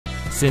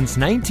Since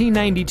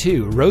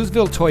 1992,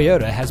 Roseville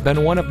Toyota has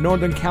been one of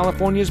Northern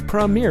California's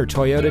premier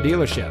Toyota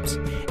dealerships.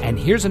 And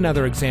here's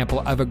another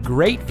example of a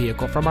great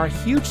vehicle from our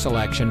huge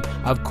selection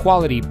of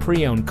quality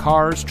pre-owned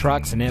cars,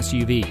 trucks, and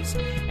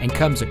SUVs, and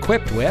comes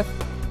equipped with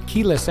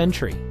keyless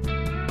entry,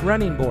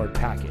 running board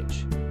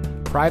package,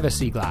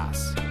 privacy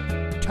glass,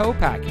 tow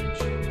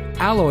package,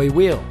 alloy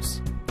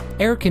wheels,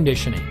 air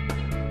conditioning,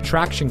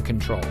 traction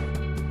control,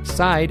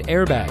 side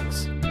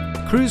airbags,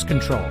 cruise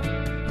control,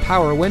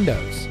 power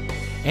windows,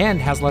 and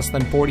has less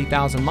than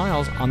 40,000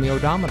 miles on the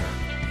odometer.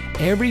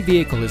 Every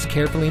vehicle is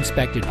carefully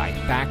inspected by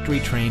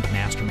factory-trained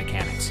master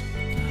mechanics.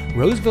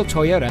 Roseville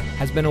Toyota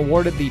has been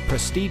awarded the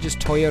prestigious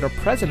Toyota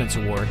President's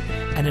Award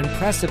an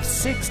impressive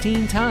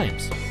 16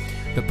 times.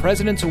 The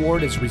President's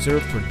Award is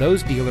reserved for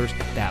those dealers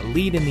that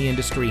lead in the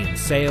industry in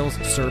sales,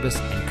 service,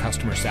 and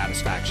customer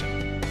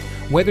satisfaction.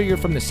 Whether you're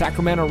from the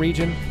Sacramento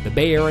region, the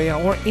Bay Area,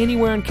 or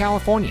anywhere in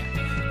California,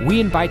 we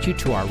invite you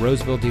to our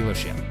Roseville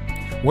dealership.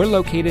 We're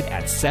located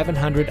at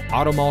 700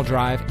 Automall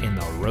Drive in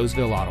the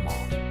Roseville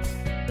Automall.